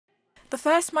The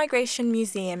first migration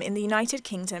museum in the United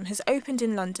Kingdom has opened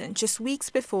in London just weeks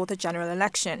before the general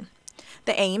election.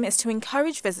 The aim is to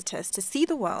encourage visitors to see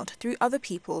the world through other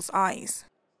people's eyes.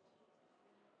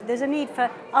 There's a need for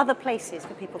other places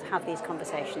for people to have these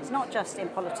conversations, not just in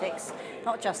politics,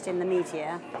 not just in the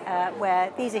media,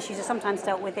 where these issues are sometimes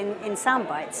dealt with in sound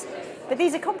bites. But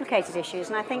these are complicated issues,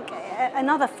 and I think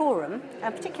another forum,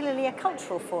 particularly a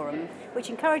cultural forum,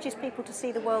 which encourages people to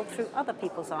see the world through other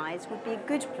people's eyes, would be a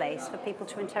good place for people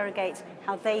to interrogate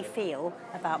how they feel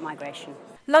about migration.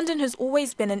 London has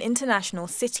always been an international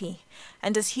city,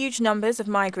 and as huge numbers of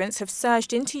migrants have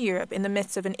surged into Europe in the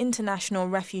midst of an international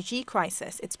refugee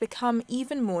crisis, it's become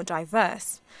even more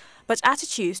diverse. But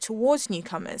attitudes towards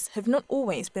newcomers have not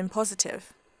always been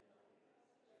positive.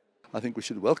 I think we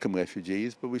should welcome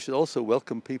refugees, but we should also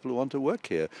welcome people who want to work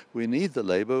here. We need the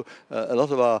labour. A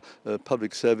lot of our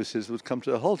public services would come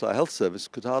to a halt. Our health service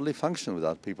could hardly function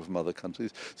without people from other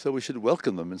countries, so we should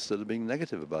welcome them instead of being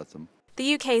negative about them.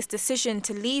 The UK's decision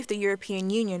to leave the European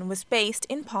Union was based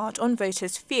in part on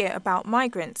voters' fear about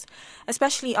migrants,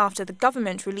 especially after the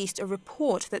government released a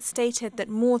report that stated that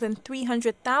more than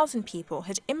 300,000 people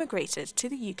had immigrated to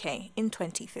the UK in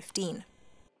 2015.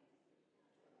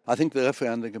 I think the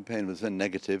referendum campaign was very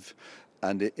negative,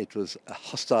 and it was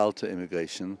hostile to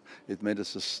immigration. It made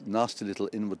us a nasty little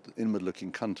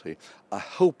inward-looking country. I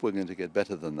hope we're going to get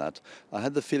better than that. I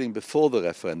had the feeling before the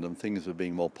referendum things were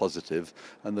being more positive,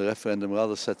 and the referendum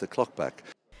rather set the clock back.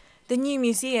 The new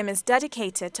museum is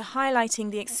dedicated to highlighting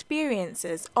the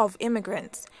experiences of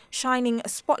immigrants, shining a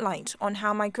spotlight on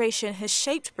how migration has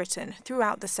shaped Britain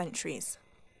throughout the centuries.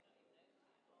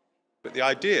 But the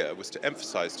idea was to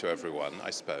emphasise to everyone,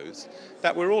 I suppose,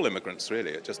 that we're all immigrants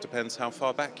really. It just depends how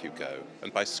far back you go.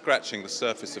 And by scratching the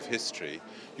surface of history,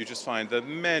 you just find that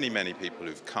many, many people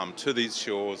who've come to these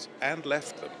shores and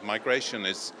left them. Migration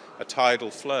is a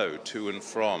tidal flow to and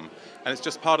from, and it's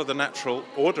just part of the natural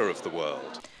order of the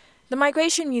world. The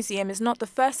Migration Museum is not the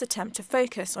first attempt to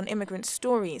focus on immigrant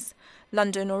stories.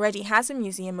 London already has a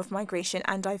museum of migration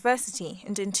and diversity,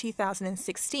 and in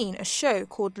 2016 a show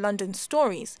called London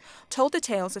Stories told the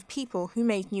tales of people who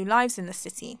made new lives in the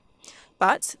city.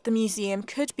 But the museum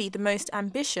could be the most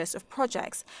ambitious of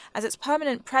projects, as its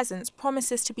permanent presence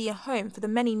promises to be a home for the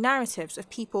many narratives of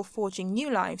people forging new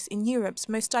lives in Europe's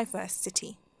most diverse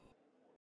city.